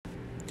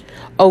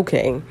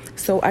Okay,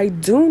 so I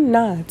do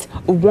not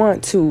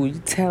want to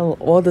tell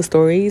all the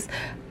stories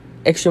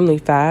extremely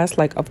fast.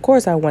 Like, of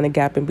course, I want a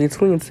gap in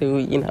between to,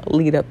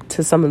 lead up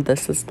to some of the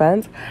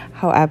suspense.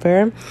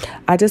 However,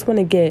 I just want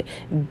to get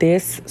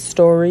this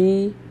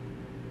story.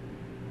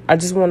 I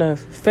just want to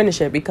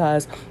finish it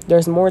because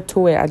there's more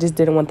to it. I just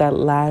didn't want that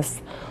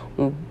last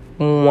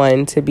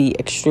one to be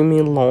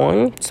extremely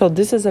long. So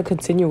this is a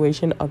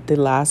continuation of the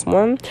last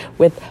one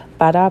with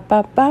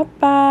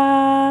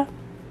ba-da-ba-ba-ba.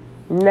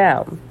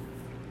 Now,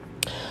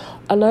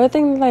 another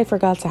thing that I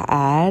forgot to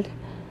add,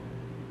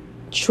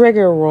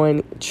 trigger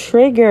warning,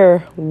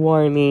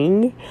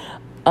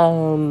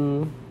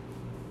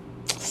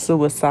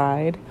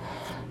 suicide.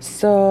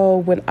 So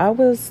when I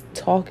was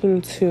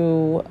talking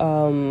to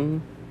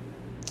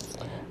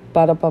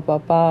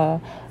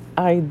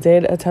I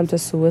did attempt a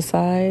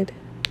suicide.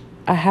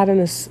 I had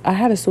a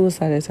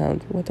suicide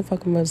attempt. What the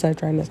fuck was I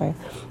trying to say?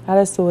 I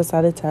had a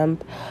suicide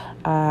attempt.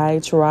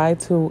 I tried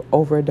to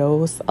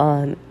overdose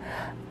on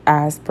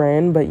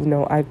aspirin, but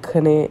I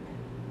couldn't.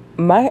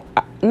 My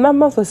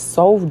mouth was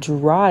so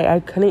dry, I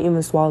couldn't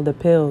even swallow the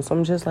pill. So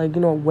I'm just like,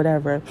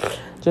 whatever.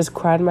 Just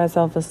cried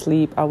myself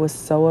asleep. I was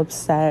so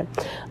upset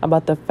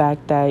about the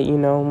fact that,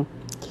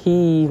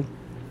 he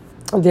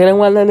didn't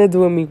want nothing to do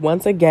with me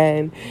once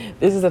again.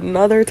 This is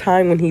another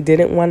time when he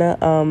didn't want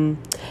to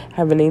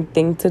have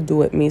anything to do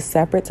with me,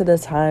 separate to the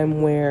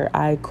time where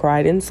I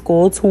cried in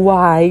school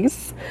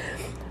twice.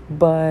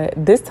 But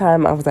this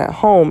time I was at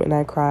home and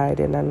I cried,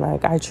 and then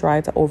I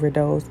tried to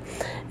overdose,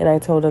 and I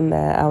told him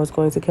that I was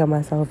going to kill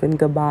myself and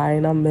goodbye,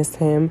 and I'll miss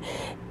him.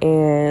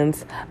 And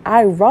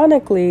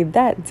ironically,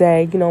 that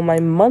day, my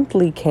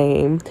monthly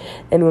came,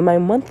 and when my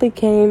monthly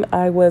came,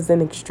 I was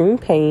in extreme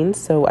pain,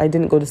 so I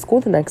didn't go to school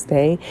the next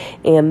day,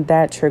 and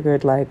that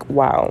triggered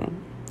wow,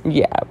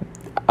 yeah,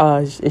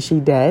 is she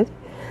dead?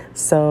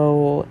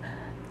 So,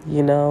 he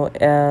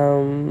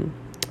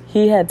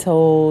had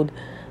told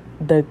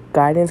the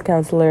guidance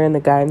counselor, and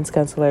the guidance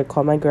counselor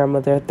called my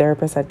grandmother. A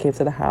therapist had came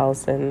to the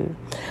house, and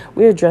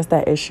we addressed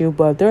that issue.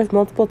 But there was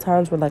multiple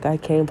times where I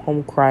came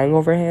home crying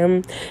over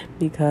him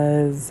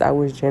because I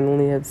was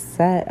genuinely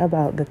upset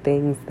about the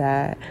things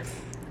that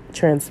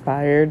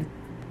transpired.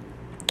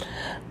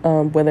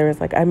 Whether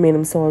it's I made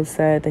him so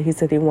upset that he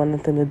said he wanted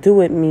nothing to do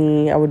with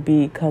me. I would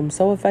become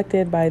so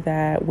affected by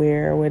that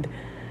where I would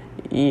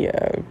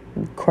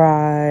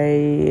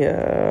cry.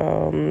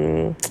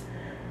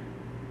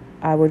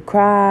 I would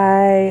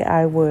cry.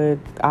 I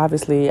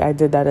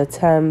did that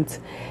attempt,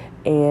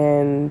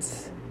 and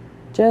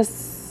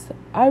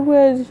I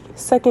would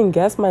second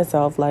guess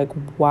myself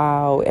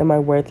wow, am I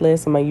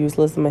worthless? Am I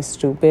useless? Am I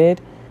stupid?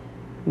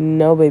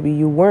 No, baby,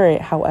 you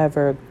weren't.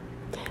 However,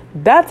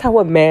 that's how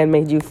a man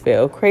made you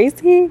feel.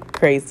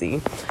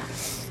 Crazy.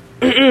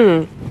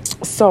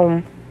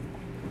 So,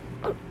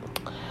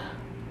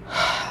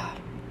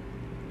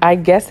 I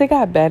guess it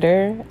got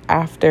better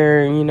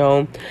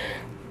after,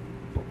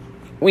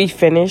 we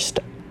finished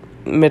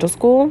middle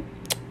school.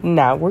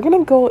 Now I'm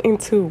going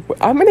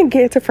to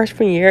get into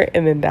freshman year,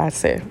 and then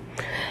that's it.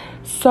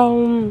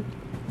 So,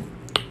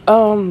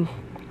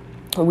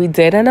 we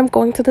did end up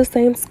going to the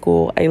same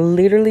school. I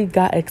literally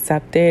got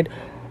accepted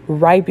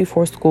right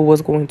before school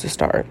was going to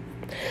start.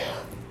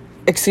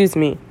 Excuse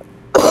me.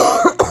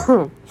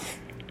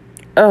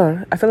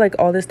 I feel like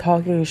all this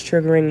talking is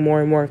triggering more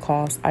and more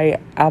coughs. I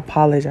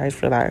apologize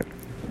for that.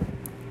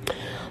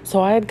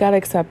 So I had got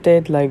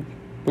accepted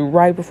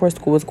right before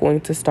school was going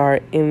to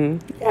start,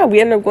 and we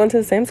ended up going to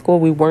the same school.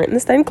 We weren't in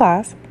the same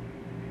class,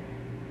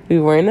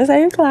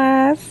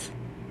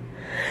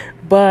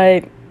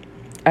 but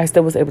I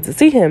still was able to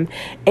see him.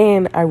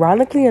 And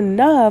ironically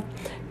enough,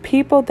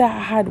 people that I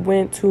had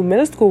went to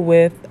middle school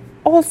with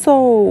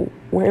also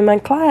were in my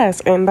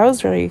class, and that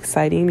was very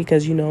exciting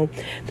because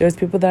there's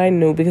people that I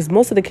knew, because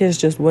most of the kids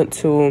just went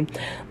to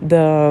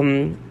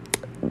the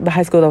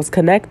high school that was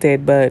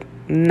connected, but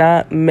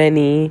not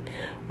many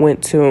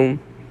went to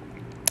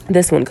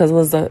this one because it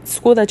was a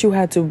school that you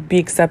had to be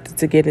accepted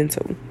to get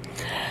into.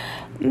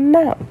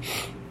 Now,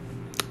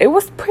 it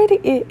was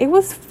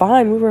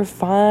fine. We were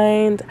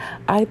fine.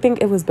 I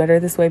think it was better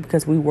this way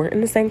because we weren't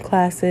in the same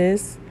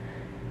classes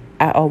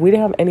at all. We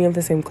didn't have any of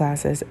the same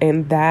classes,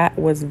 and that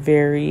was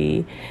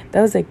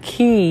a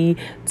key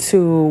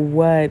to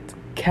what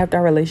kept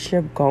our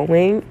relationship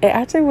going. It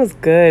actually was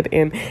good,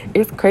 and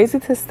it's crazy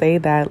to say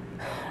that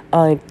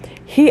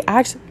he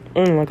actually,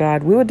 oh my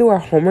God, we would do our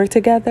homework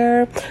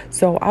together.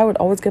 So I would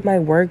always get my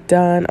work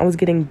done. I was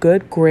getting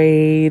good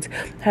grades.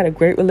 Had a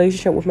great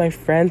relationship with my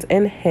friends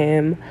and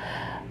him.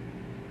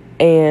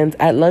 And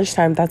at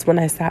lunchtime, that's when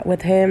I sat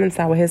with him and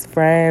sat with his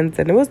friends.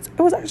 And it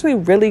was actually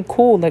really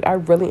cool. I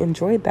really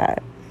enjoyed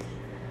that.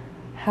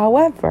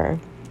 However,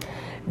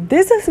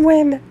 this is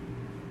when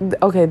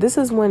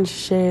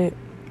shit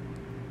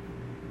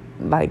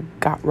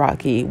got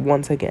rocky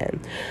once again.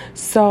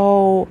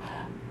 So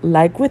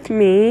with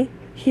me,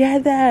 he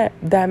had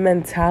that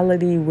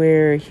mentality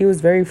where he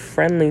was very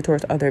friendly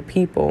towards other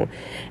people.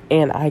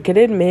 And I could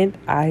admit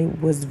I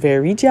was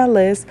very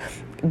jealous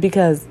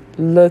because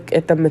look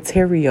at the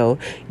material.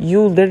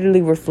 You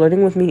literally were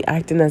flirting with me,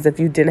 acting as if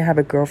you didn't have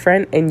a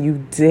girlfriend, and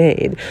you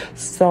did.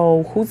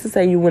 So who's to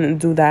say you wouldn't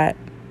do that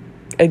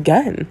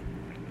again?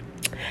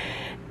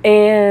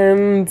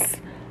 And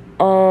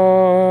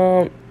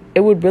it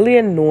would really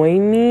annoy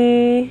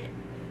me,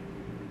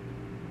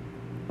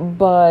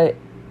 but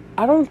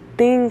I don't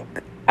think,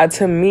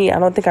 to me, I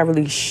don't think I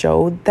really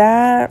showed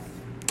that.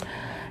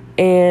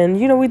 And,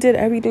 you know, we did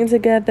everything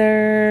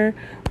together.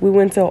 We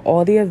went to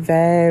all the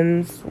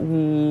events.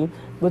 We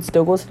would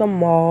still go to the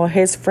mall.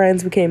 His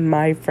friends became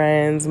my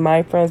friends.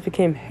 My friends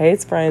became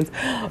his friends.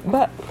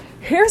 But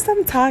here's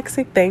some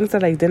toxic things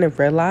that I didn't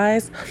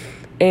realize.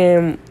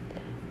 And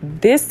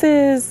this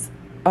is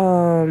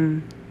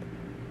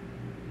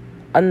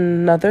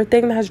another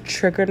thing that has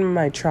triggered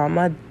my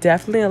trauma.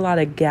 Definitely a lot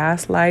of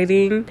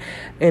gaslighting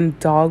and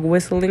dog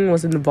whistling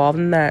was involved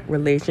in that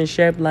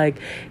relationship. Like,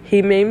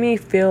 he made me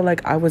feel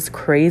like I was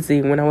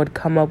crazy when I would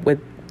come up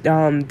with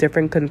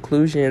different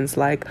conclusions.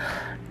 Like,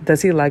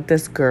 does he like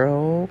this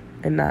girl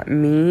and not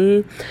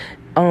me?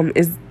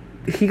 Is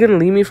he gonna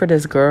leave me for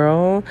this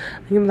girl?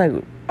 I'm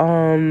like,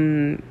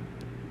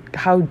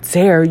 how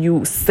dare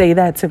you say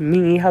that to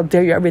me? How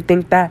dare you ever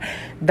think that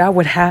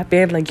would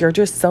happen? Like, you're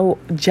just so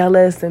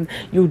jealous and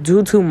you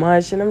do too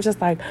much. And I'm just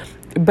like,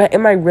 but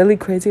am I really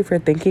crazy for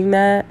thinking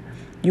that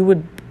you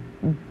would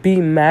be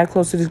mad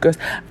close to these girls?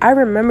 I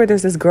remember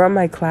there's this girl in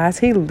my class.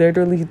 He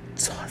literally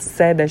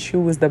said that she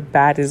was the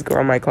baddest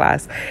girl in my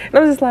class. And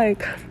I'm just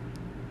like,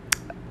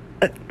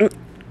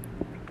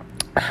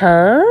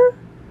 huh?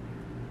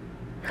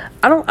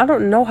 I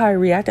don't know how I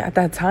reacted at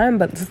that time,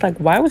 but just like,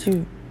 why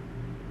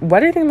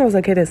do you think that was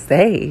okay to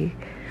say?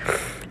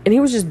 And he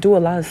would just do a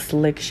lot of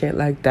slick shit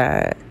like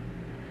that.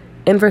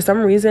 And for some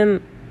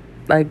reason,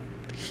 like,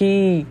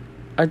 he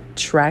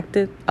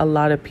attracted a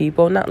lot of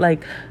people. Not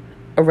like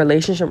a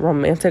relationship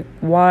romantic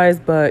wise,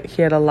 but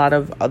he had a lot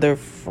of other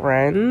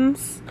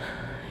friends.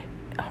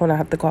 Hold on, I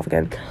have to cough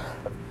again.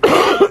 He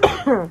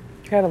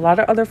had a lot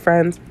of other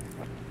friends.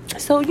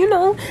 So, you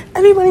know,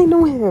 everybody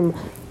knew him.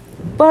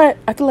 But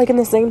I feel like in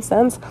the same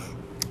sense,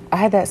 I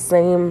had that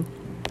same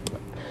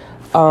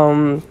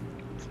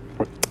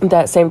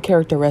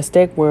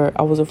characteristic where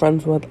I was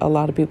friends with a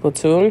lot of people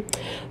too.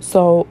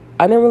 So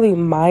I didn't really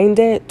mind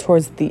it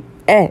towards the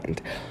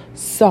end.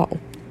 So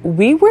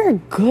we were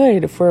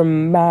good for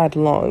mad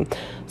long.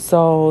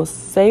 So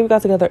say we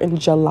got together in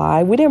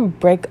July. We didn't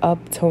break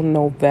up till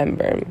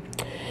November.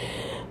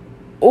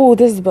 Oh,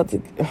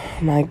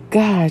 my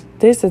gosh,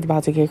 this is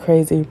about to get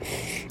crazy.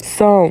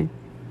 So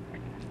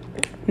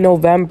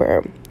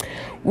November,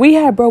 we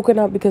had broken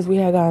up because we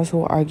had gotten into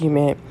an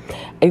argument.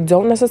 I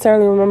don't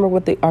necessarily remember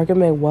what the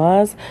argument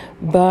was,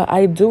 but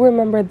I do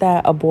remember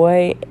that a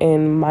boy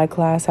in my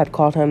class had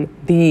called him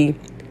the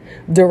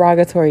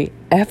derogatory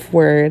F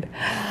word,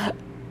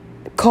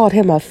 called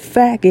him a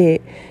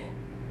faggot,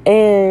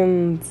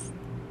 and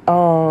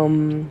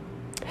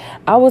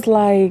I was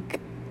like,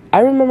 I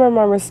remember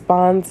my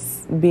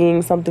response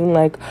being something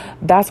like,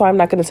 that's why I'm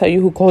not going to tell you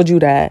who called you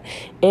that.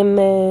 And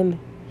then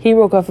he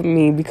broke up with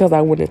me because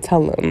I wouldn't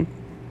tell him.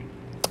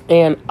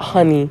 And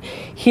honey,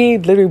 he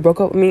literally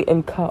broke up with me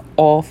and cut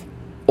off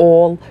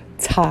all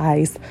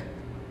ties.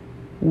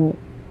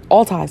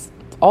 All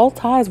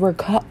ties were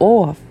cut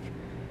off.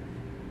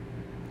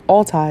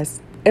 All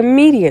ties.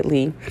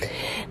 Immediately.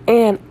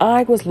 And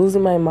I was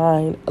losing my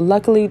mind.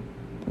 Luckily,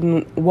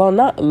 well,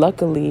 not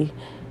luckily,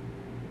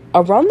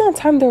 around that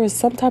time there was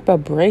some type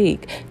of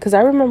break. Because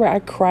I remember I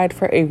cried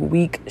for a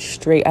week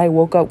straight. I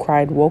woke up,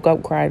 cried,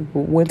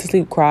 went to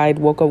sleep, cried,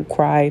 woke up,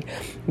 cried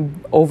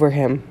over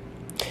him.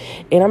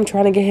 And I'm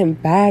trying to get him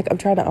back. I'm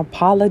trying to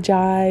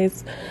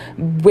apologize.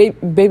 Wait,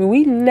 baby,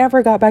 we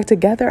never got back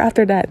together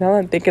after that. Now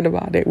I'm thinking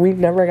about it. We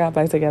never got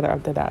back together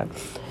after that.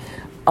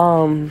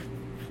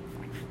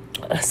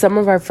 Some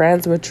of our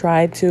friends would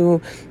try to,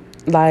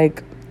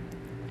 like,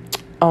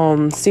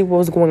 see what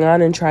was going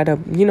on and try to,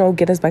 you know,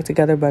 get us back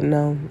together. But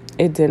no,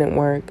 it didn't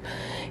work.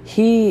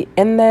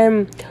 And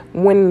then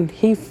when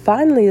he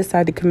finally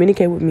decided to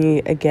communicate with me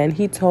again,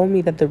 he told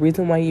me that the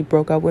reason why he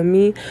broke up with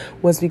me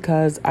was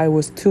because I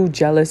was too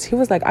jealous. He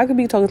was like, I could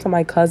be talking to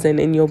my cousin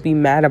and you'll be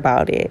mad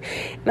about it.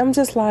 And I'm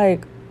just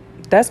like,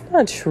 that's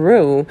not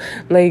true.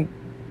 Like,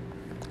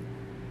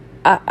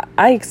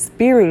 I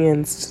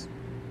experienced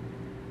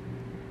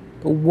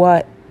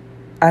what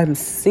I'm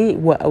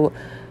seeing,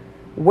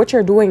 what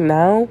you're doing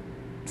now.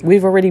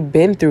 We've already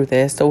been through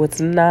this, so it's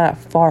not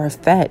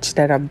far-fetched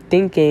that I'm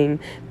thinking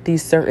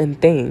these certain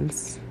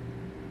things.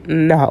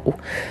 No.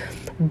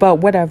 But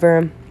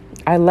whatever.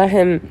 I let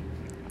him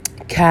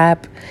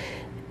cap,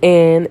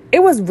 and it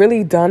was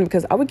really done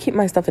because I would keep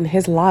my stuff in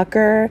his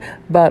locker,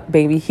 but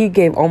baby, he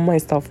gave all my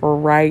stuff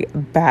right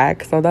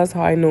back. So that's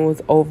how I knew it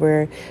was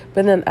over.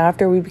 But then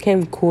after, we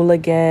became cool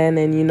again,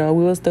 and you know,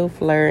 we would still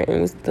flirt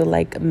and we still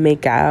like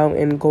make out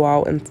and go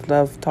out and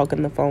stuff, talk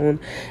on the phone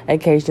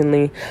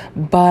occasionally.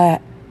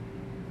 But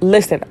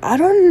listen, I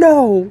don't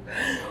know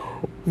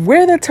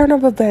where the turn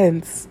of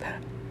events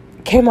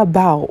came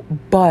about,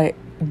 but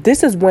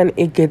this is when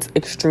it gets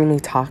extremely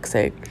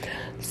toxic.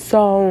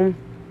 So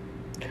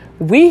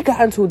We got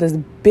into this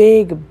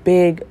big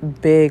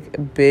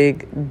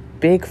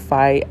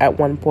fight at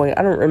one point.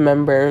 I don't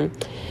remember.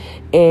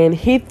 And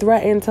he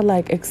threatened to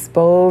like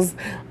expose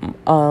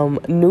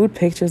nude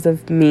pictures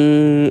of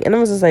me. And I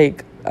was just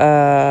like,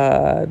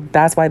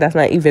 that's why that's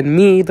not even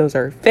me. Those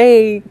are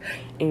fake.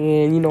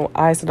 And, you know,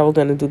 I said I was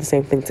going to do the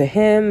same thing to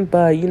him.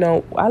 But, you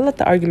know, I let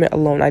the argument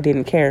alone. I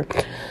didn't care.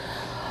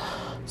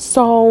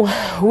 So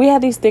we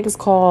had these things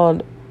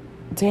called,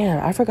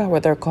 I forgot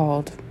what they're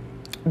called.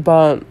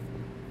 But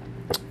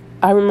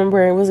I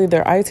remember it was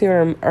either IT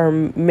or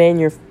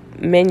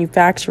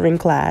manufacturing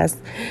class.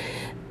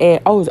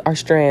 And, our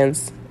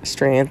strands.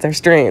 They're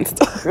strands.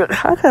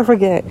 How can I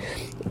forget?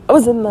 I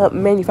was in the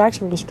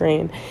manufacturing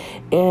strand,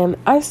 and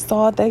I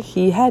saw that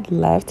he had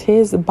left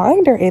his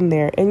binder in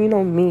there. And, you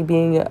know, me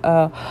being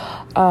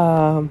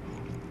a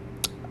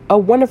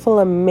wonderful,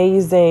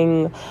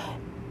 amazing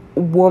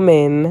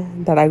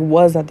woman that I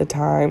was at the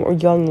time, or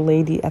young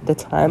lady at the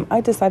time,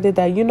 I decided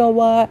that, you know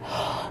what?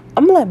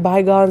 I'm gonna let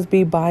bygones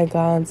be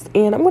bygones,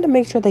 and I'm gonna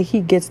make sure that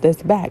he gets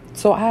this back.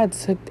 So I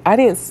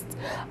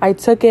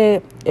took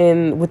it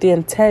in with the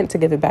intent to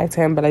give it back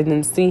to him, but I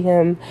didn't see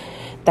him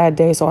that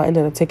day, so I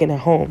ended up taking it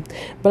home.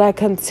 But I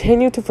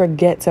continued to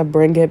forget to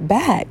bring it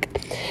back.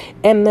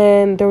 And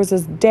then there was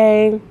this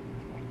day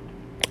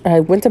I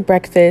went to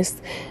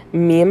breakfast,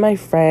 me and my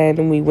friend,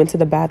 and we went to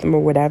the bathroom or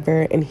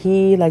whatever, and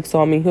he like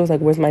saw me. He was like,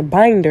 "Where's my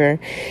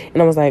binder?"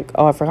 And I was like,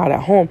 "Oh, I forgot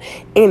at home."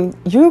 And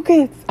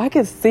I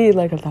could see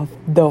like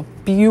the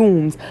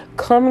fumes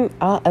coming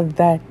out of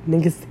that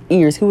nigga's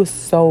ears. He was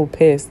so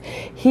pissed.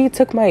 He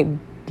took my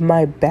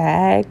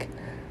bag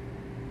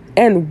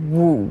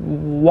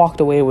and walked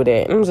away with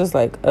it. And I was just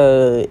like,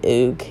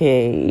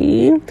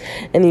 okay.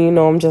 And, you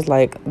know, I'm just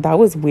like, that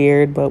was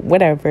weird, but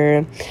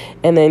whatever.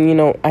 And then, you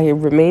know, I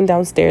remained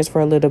downstairs for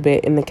a little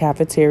bit in the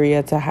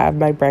cafeteria to have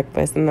my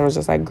breakfast. And I was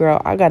just like,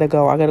 girl, I gotta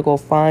go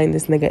find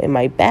this nigga in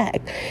my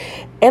bag.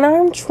 And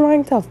I'm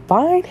trying to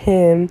find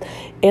him,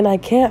 and I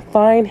can't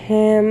find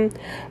him.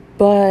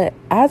 But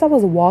as I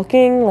was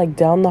walking, like,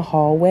 down the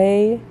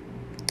hallway,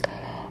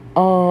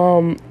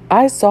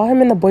 I saw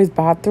him in the boys'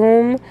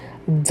 bathroom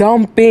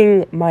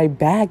dumping my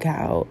bag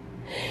out.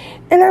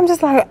 And I'm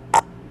just like,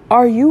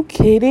 are you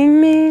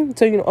kidding me?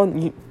 So, you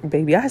know,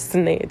 baby, I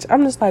snitch.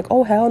 I'm just like,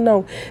 oh, hell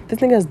no. This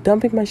nigga's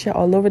dumping my shit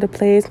all over the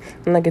place.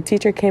 And, like, a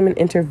teacher came and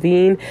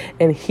intervened,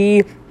 and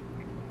he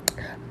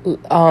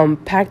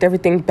packed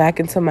everything back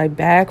into my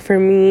bag for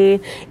me.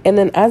 And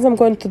then as I'm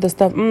going through the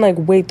stuff, I'm like,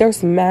 wait,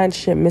 there's mad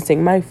shit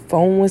missing. My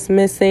phone was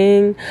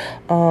missing.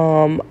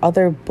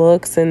 Other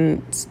books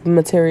and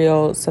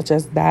material such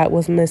as that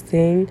was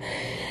missing.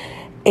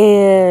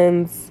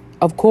 And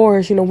of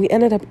course, you know, we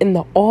ended up in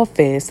the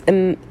office,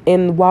 and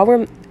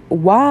while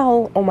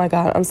oh my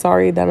god, I'm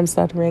sorry that I'm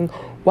stuttering.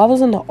 While I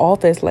was in the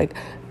office, like,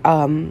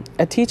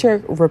 a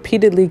teacher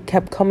repeatedly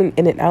kept coming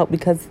in and out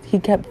because he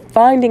kept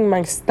finding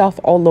my stuff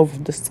all over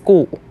the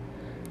school.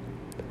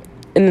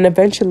 And then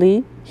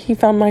eventually he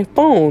found my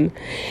phone.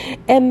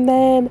 And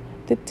then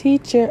the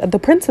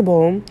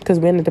principal, because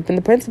we ended up in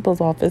the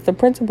principal's office, the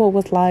principal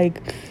was like,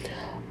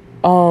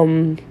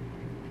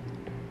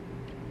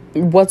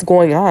 what's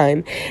going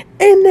on?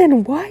 And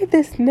then why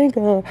this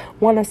nigga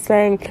wanna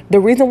say the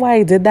reason why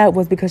I did that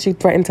was because she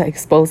threatened to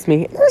expose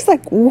me. And I was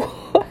like,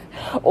 what?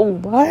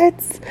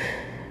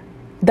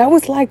 That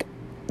was like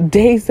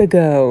days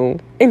ago,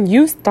 and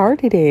you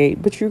started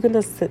it, but you're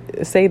gonna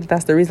say that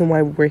that's the reason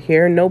why we're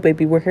here? No,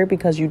 baby, we're here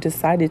because you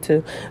decided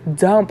to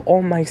dump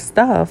all my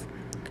stuff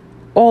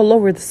all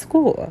over the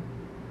school.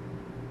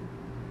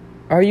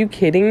 Are you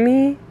kidding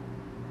me?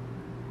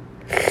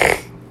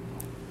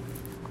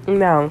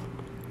 Now,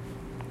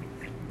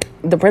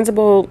 the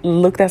principal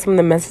looked at some of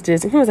the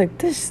messages, and he was like,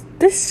 this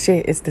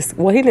shit is this.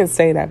 Well, he didn't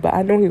say that, but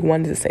I know he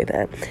wanted to say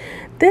that.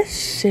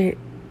 This shit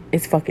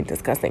is fucking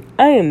disgusting.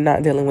 I am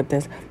not dealing with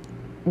this.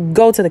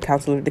 Go to the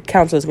counselor. The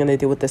counselor's going to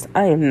deal with this.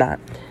 I am not.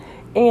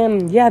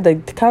 And yeah, the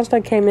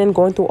counselor came in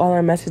going through all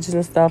our messages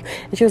and stuff.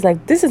 And she was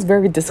like, this is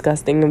very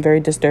disgusting and very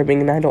disturbing.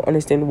 And I don't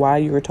understand why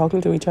you were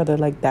talking to each other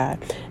like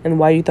that. And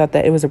why you thought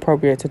that it was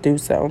appropriate to do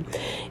so.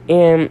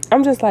 And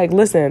I'm just like,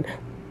 listen,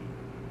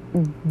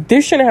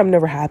 this shouldn't have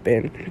never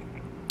happened.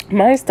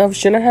 My stuff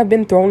shouldn't have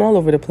been thrown all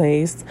over the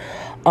place.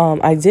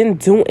 I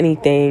didn't do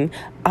anything.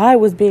 I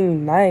was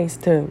being nice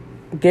to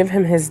give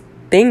him his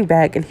thing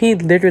back, and he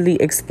literally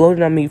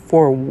exploded on me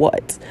for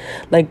what?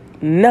 Like,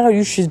 now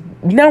we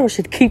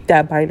should keep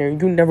that binder.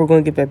 You're never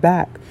going to give it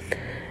back.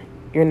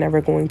 You're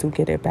never going to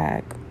get it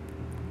back.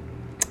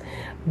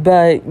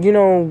 But, you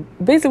know,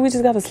 basically we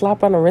just got a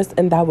slap on the wrist,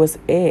 and that was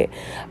it.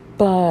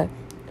 But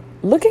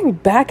looking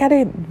back at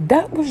it,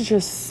 that was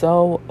just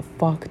so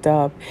fucked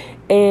up.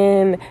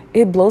 And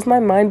it blows my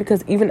mind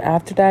because even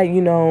after that,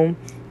 you know,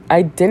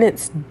 I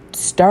didn't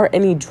start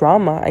any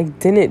drama. I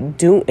didn't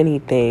do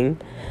anything.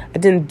 I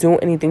didn't do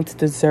anything to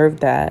deserve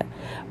that.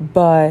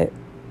 But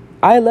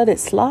I let it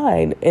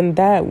slide. And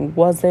that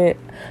wasn't...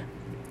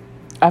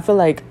 I feel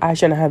like I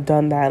shouldn't have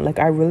done that. Like,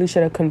 I really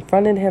should have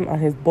confronted him on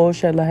his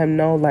bullshit. Let him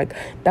know, like,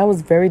 that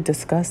was very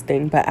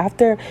disgusting. But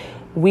after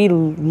we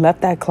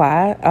left that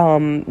class,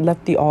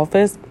 left the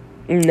office,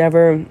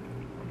 never.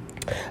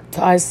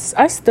 So I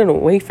stood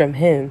away from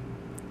him.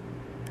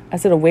 I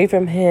stood away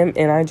from him,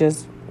 and I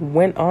just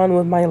went on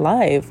with my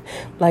life.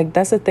 Like,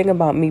 that's the thing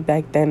about me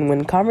back then.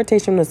 When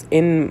confrontation was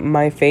in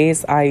my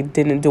face, I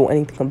didn't do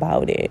anything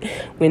about it.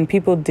 When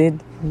people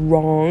did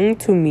wrong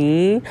to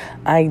me,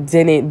 I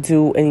didn't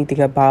do anything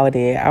about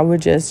it. I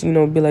would just,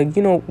 be like,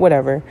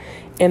 whatever,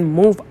 and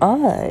move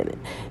on.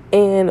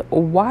 And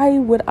why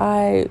would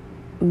I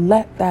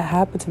let that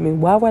happen to me?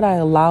 Why would I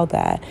allow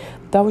that?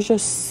 That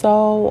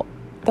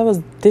was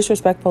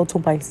disrespectful to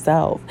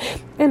myself.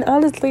 And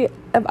honestly,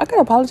 if I could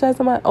apologize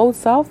to my old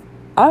self,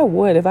 I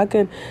would. If I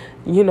could,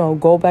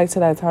 go back to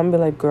that time and be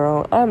like,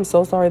 girl, I'm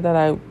so sorry that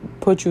I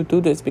put you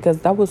through this, because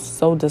that was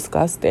so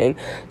disgusting.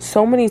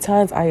 So many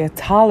times I had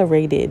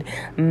tolerated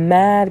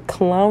mad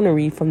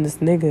clownery from this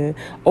nigga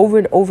over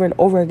and over and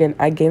over again.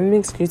 I gave him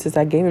excuses.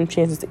 I gave him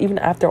chances. Even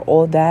after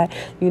all that,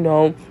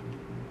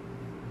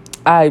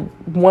 I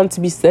want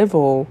to be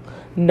civil.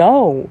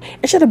 No,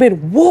 it should have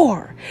been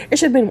war. I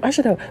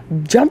should have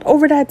jumped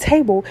over that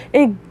table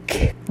and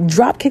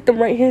drop kicked him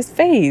right in his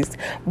face.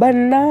 But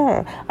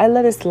nah, I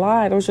let it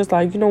slide. I was just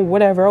like,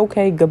 whatever,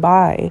 okay,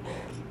 goodbye.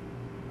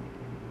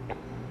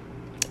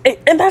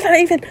 And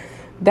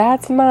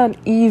that's not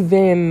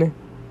even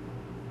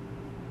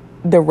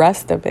the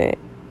rest of it,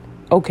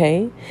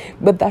 okay?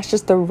 But that's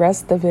just the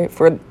rest of it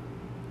for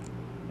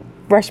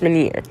freshman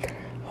year.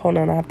 Hold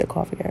on, I have to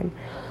cough again.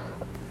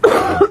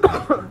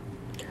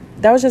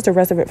 That was just the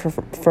rest of it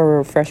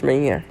for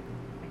freshman year.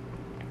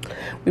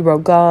 We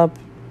broke up.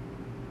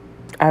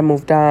 I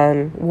moved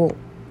on. Well,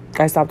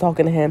 I stopped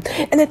talking to him.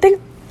 And the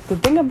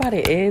thing about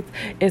it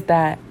is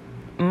that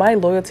my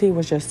loyalty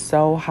was just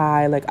so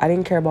high. Like, I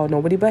didn't care about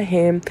nobody but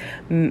him.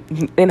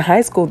 In high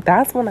school,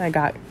 that's when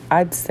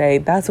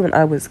that's when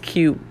I was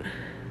cute.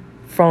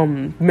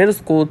 From middle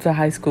school to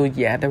high school,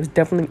 yeah, there was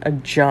definitely a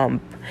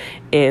jump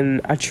in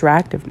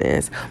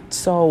attractiveness.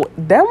 So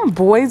them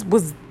boys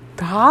was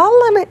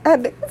hollering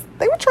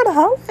they were trying to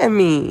holler at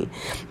me,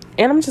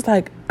 and I'm just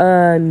like,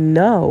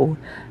 no,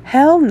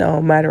 hell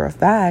no, matter of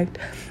fact,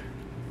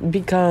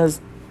 because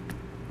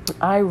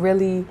I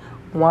really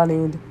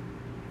wanted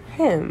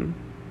him.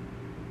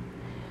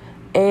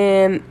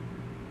 And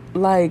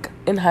like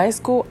in high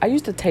school, I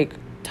used to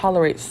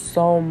tolerate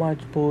so much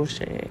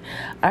bullshit.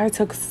 I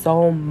took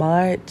so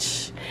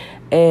much,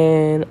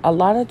 and a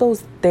lot of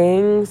those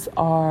things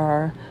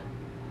are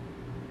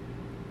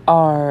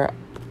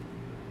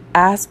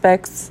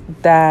aspects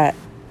that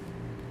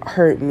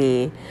hurt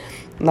me.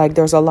 Like,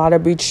 there's a lot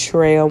of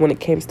betrayal when it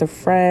came to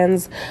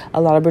friends,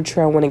 a lot of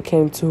betrayal when it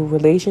came to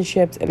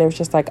relationships, and it was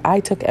just like, I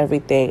took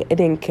everything. I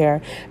didn't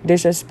care.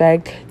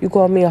 Disrespect, you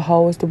called me a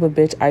hoe, a stupid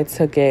bitch, I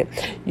took it.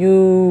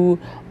 You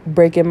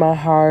breaking my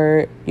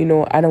heart,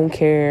 I don't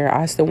care.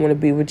 I still want to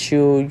be with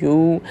you.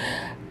 You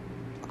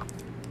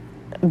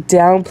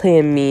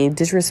downplaying me,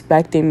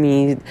 disrespecting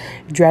me,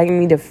 dragging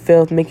me to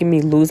filth, making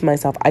me lose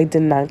myself. I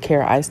did not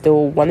care. I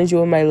still wanted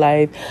you in my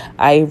life.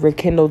 I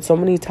rekindled so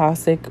many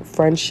toxic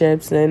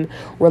friendships and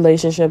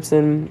relationships,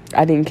 and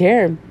I didn't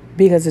care,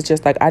 because it's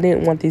just like, I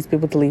didn't want these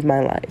people to leave my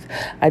life.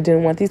 I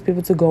didn't want these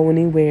people to go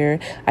anywhere.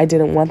 I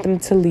didn't want them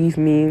to leave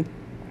me.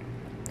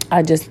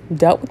 I just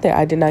dealt with it.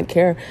 I did not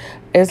care.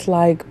 It's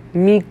like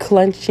me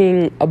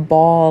clenching a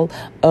ball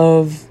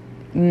of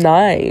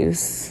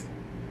knives.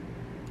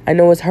 I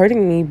know it's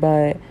hurting me,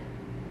 but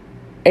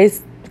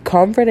it's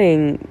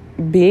comforting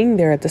being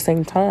there at the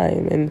same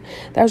time. And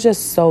that was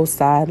just so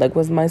sad. Like,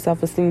 was my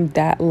self-esteem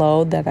that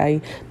low that I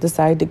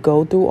decided to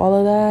go through all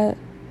of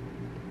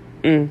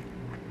that?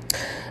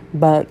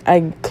 But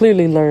I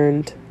clearly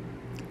learned.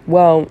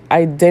 Well,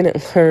 I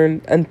didn't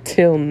learn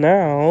until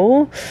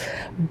now,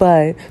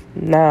 but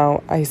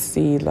now I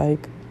see,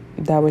 like,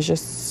 that was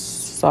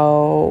just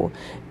so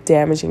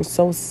damaging,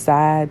 so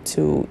sad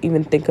to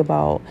even think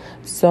about,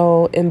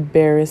 so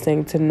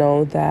embarrassing to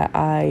know that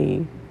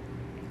I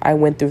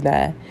went through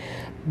that.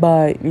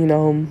 But you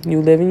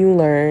live and you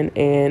learn,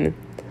 and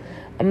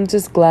I'm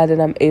just glad that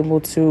I'm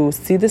able to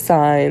see the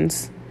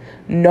signs,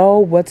 know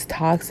what's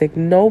toxic,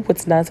 know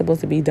what's not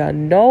supposed to be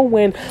done, know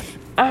when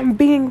I'm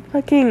being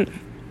fucking,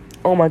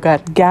 oh my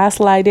god,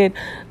 gaslighted,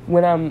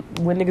 when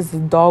niggas is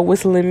dog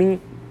whistling me.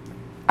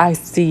 I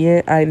see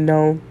it, I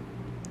know.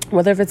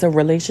 Whether if it's a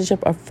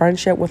relationship, a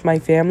friendship with my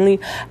family,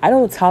 I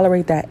don't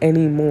tolerate that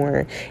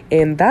anymore.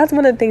 And that's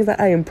one of the things that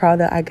I am proud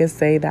that I can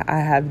say that I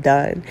have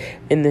done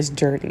in this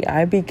journey.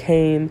 I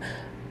became,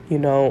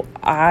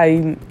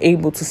 I'm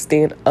able to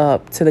stand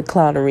up to the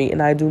clownery,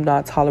 and I do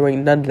not tolerate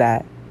none of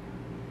that.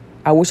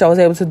 I wish I was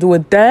able to do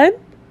it then,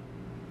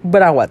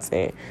 but I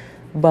wasn't.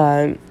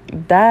 But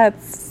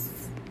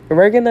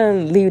we're gonna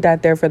leave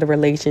that there for the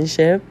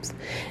relationships,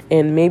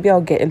 and maybe I'll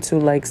get into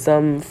like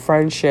some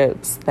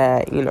friendships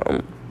that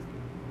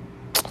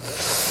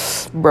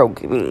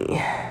broke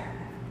me.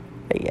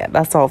 But yeah,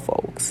 that's all,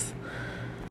 folks.